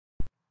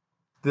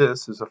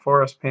This is a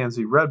forest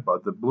pansy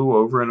redbud that blew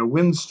over in a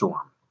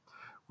windstorm.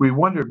 We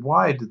wondered,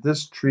 why did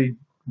this tree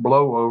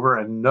blow over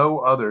and no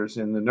others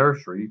in the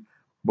nursery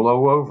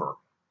blow over?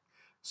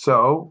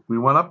 So we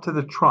went up to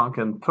the trunk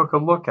and took a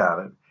look at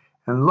it,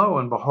 and lo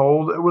and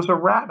behold, it was a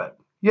rabbit.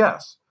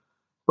 Yes,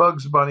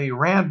 Bugs Bunny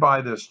ran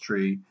by this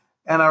tree,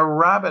 and a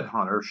rabbit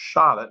hunter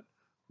shot it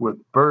with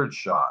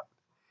birdshot.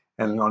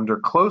 And under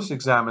close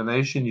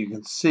examination, you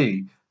can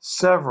see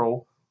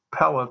several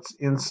pellets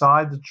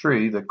inside the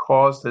tree that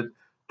caused it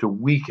to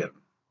weaken.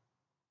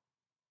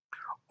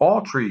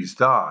 All trees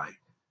die.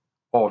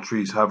 All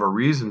trees have a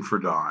reason for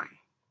dying.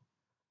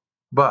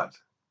 But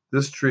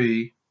this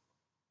tree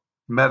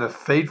met a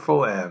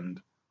fateful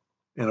end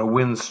in a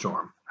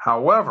windstorm.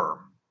 However,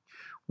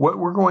 what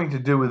we're going to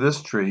do with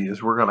this tree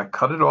is we're going to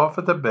cut it off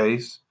at the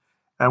base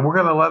and we're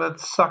going to let it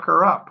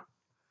sucker up.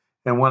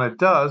 And when it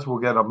does, we'll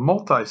get a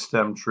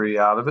multi-stem tree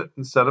out of it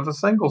instead of a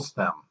single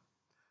stem.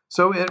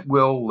 So it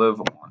will live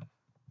on.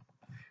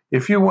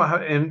 If you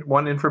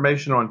want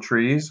information on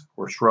trees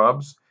or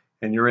shrubs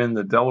and you're in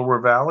the Delaware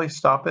Valley,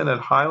 stop in at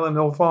Highland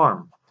Hill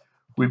Farm.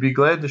 We'd be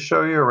glad to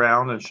show you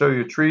around and show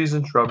you trees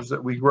and shrubs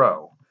that we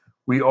grow.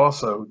 We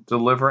also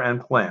deliver and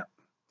plant.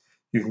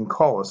 You can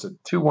call us at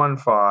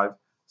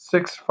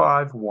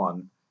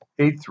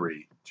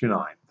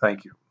 215-651-8329.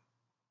 Thank you.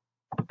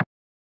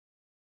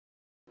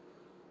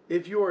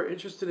 If you are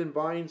interested in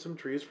buying some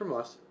trees from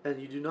us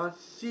and you do not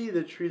see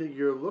the tree that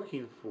you're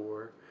looking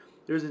for,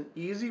 there's an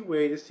easy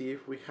way to see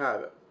if we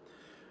have it.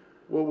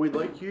 What we'd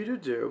like you to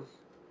do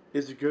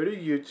is to go to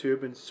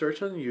YouTube and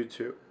search on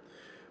YouTube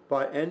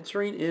by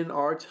entering in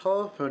our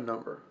telephone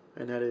number,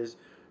 and that is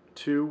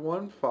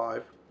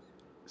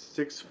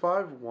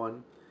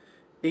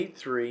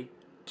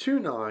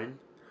 215-651-8329,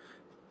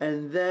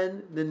 and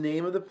then the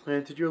name of the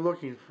plant that you're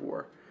looking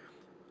for.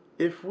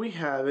 If we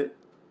have it,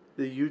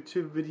 the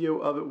YouTube video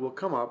of it will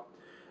come up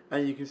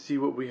and you can see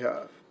what we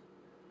have.